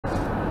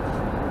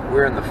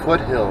We're in the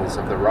foothills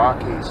of the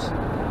Rockies,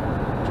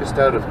 just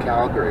out of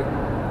Calgary.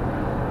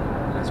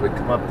 And as we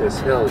come up this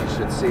hill, you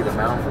should see the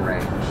mountain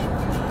range.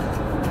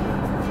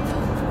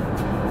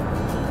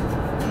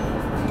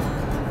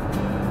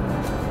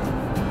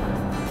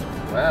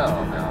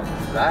 Well, now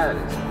that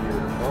is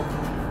beautiful.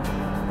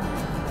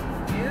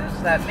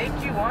 Views that make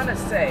you want to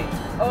say,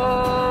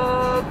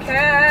 "Oh,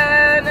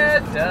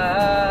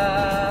 Canada."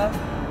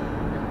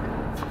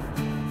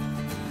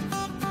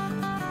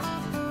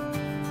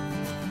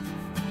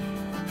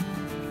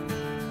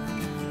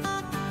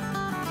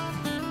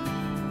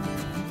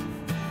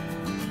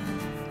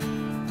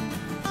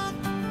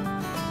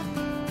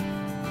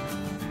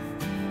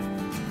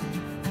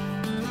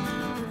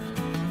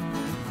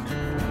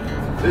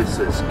 This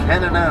is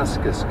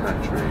Kananaskis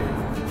country.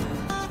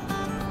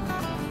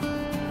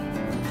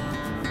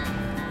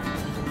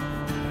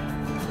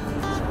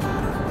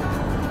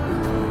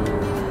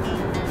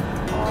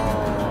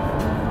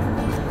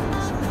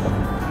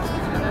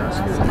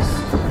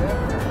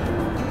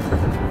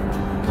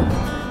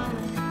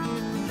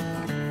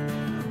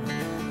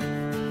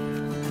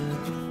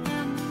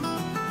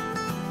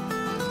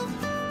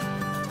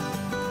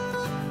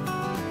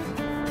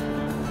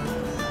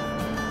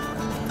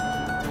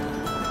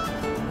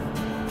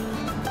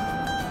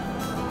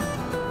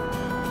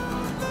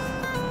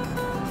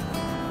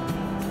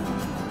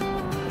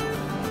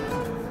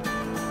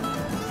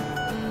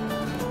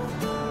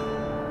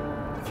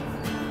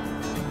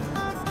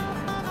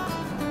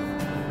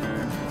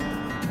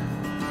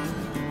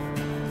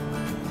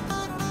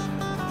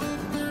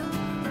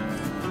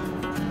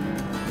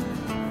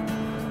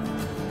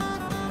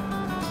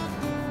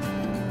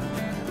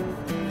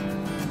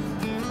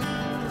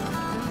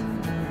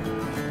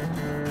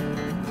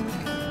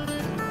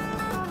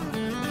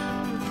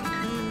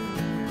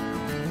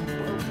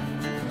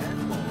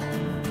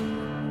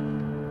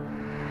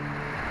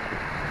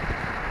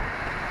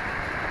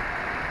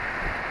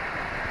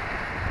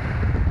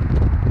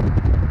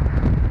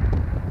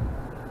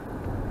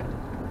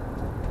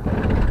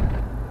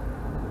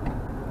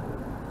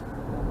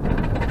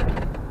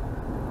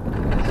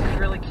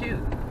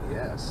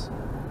 Yes.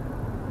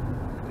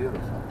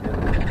 Beautiful.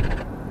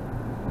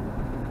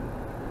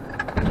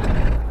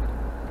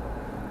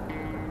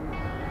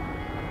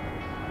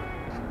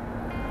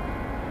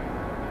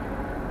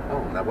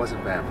 Oh, that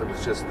wasn't Banff. It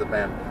was just the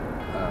Banff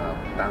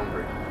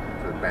boundary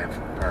for Banff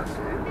Park.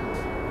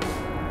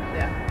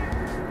 Yeah.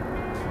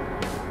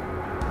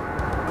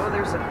 Oh,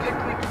 there's a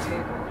picnic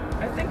table.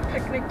 I think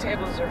picnic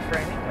tables are for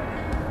anybody.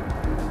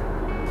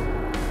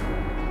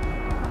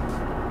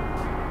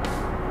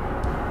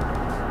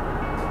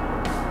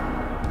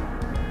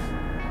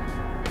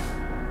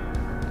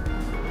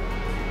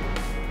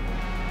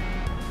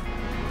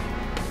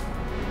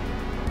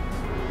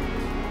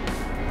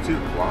 Two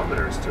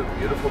kilometers to a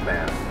beautiful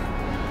Banff.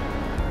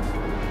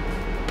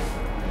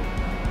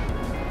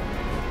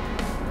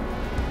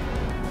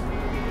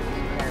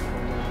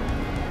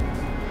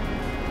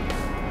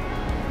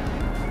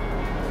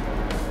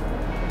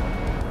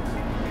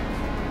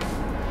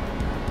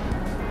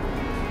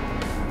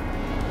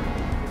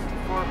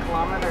 4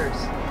 kilometers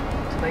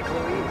to Lake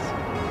Louise.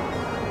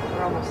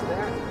 We're almost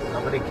there. How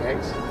many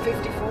Ks?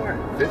 54.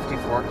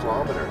 54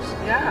 kilometers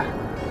Yeah.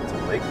 to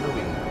Lake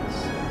Louise.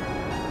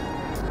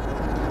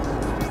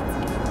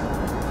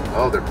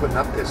 Oh, they're putting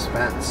up this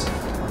fence.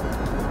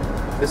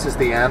 This is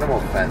the animal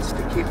fence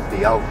to keep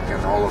the elk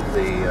and all of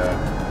the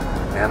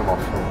animal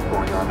from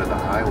going onto the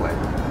highway.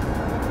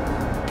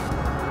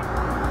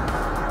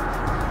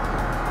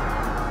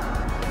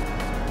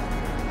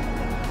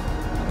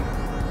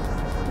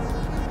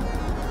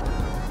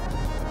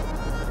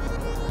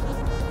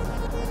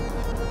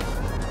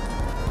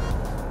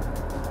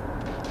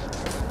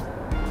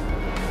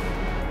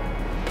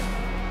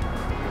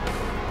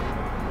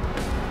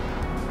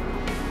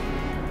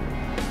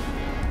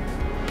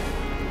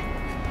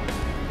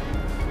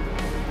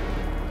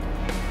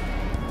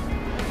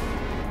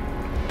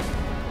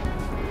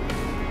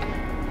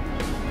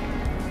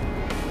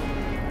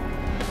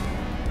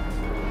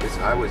 This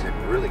highway's in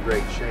really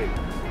great shape,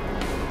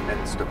 and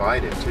it's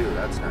divided too.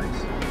 That's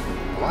nice.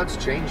 A lot's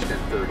changed in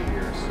 30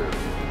 years, so.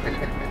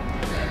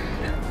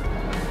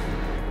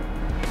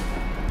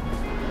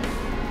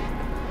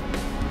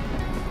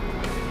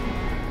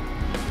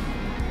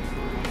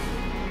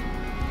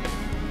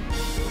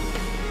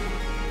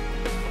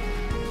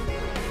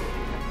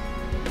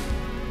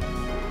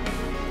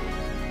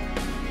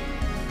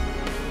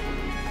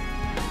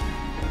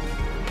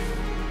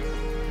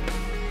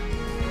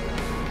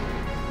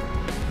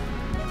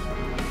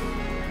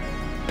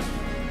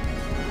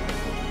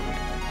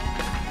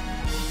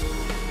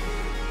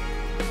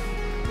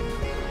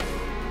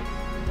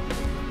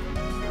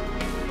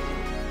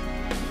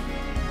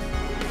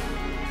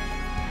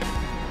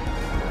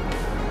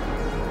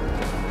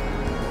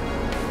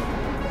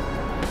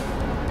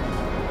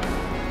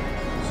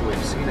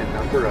 We've seen a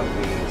number of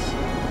these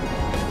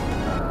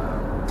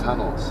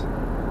tunnels,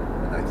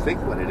 and I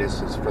think what it is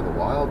for the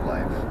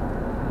wildlife.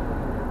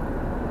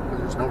 Because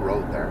there's no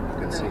road there. You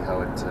can see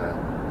how it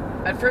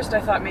At first I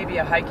thought maybe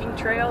a hiking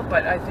trail,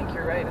 but I think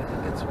you're right. I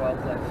think it's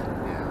wildlife.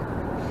 Yeah.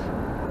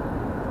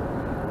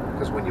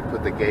 Because when you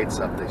put the gates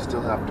up, they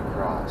still have to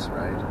cross,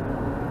 right?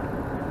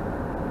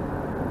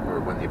 Or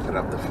when you put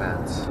up the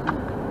fence.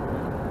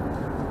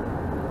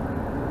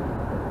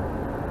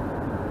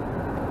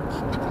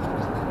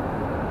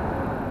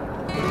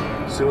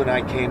 Sue and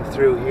I came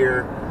through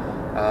here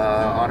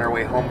on our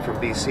way home from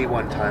BC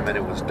one time, and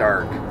it was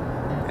dark,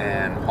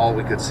 and all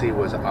we could see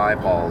was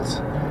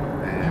eyeballs,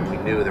 and we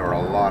knew there were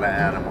a lot of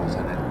animals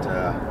in it.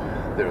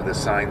 The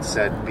sign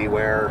said,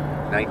 "Beware,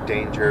 night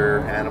danger,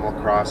 animal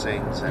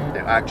crossings," and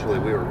actually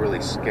we were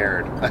really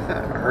scared.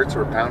 Our hearts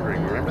were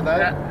pounding. Remember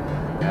that?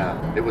 Yeah.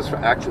 It was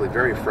actually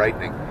very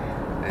frightening,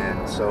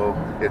 and so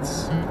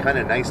it's kind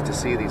of nice to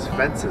see these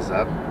fences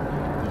up.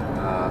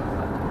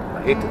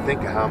 I hate to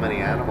think of how many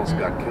animals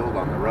got killed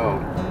on the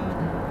road.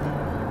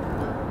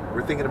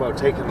 We're thinking about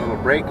taking a little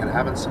break and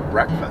having some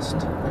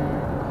breakfast.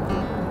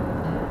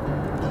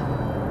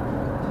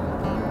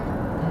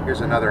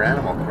 Here's another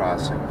animal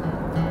crossing.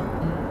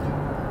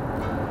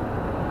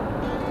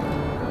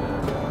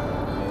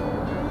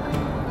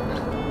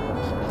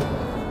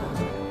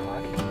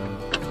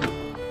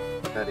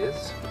 That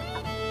is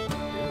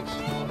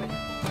funny.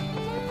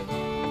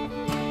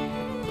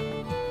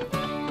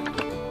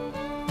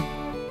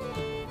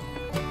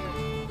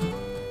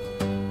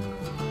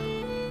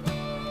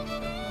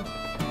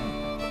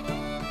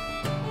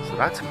 So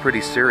that's a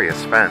pretty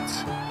serious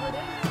fence.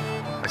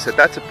 I said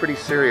that's a pretty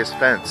serious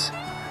fence.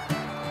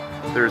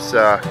 There's,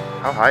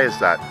 how high is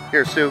that?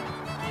 Here, Sue,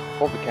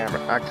 hold the camera.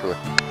 Actually,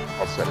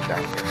 I'll set it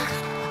down here.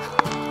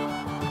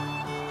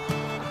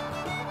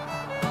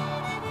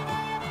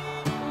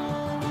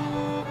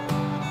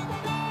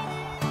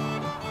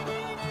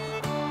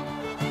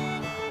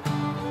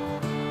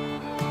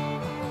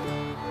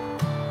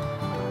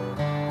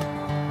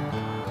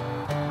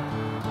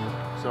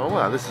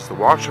 So, this is the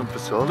washroom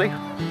facility.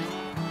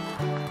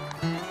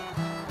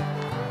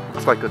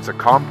 Looks like it's a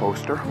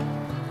composter.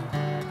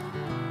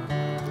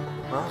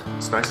 Well,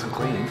 it's nice and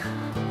clean.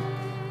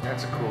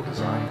 That's a cool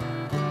design.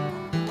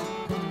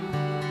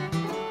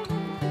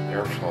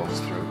 Air flows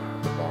through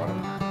the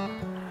bottom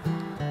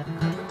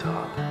and the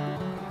top.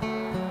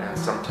 And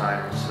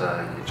sometimes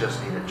you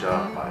just need a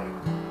job by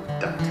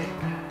duct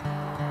tape.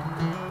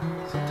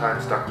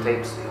 Sometimes duct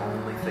tape's the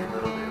only thing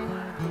that'll do.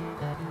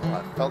 Well,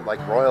 I felt like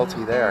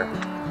royalty there.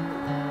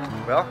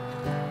 Well,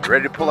 you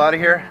ready to pull out of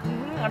here?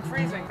 I'm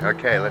freezing.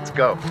 Okay, let's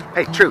go.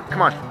 Hey, True,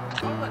 come on.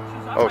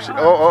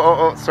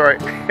 Oh, Sorry.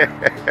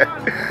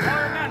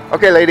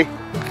 Okay, lady.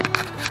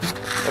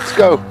 Let's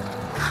go.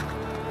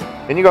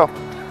 In you go.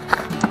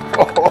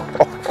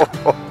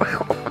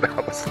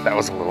 That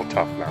was a little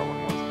tough, that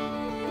one was.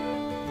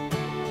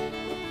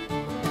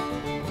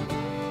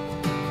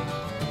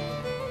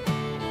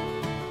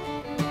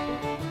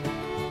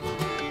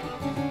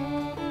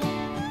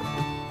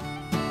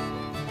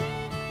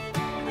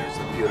 There's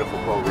the beautiful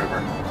Bow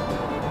River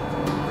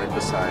right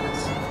beside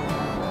us.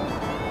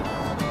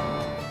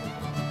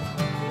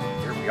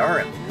 We are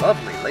in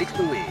lovely Lake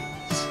Louise.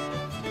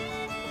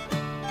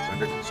 It's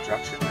under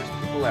construction. There's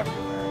people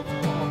everywhere.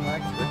 Oh my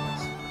goodness.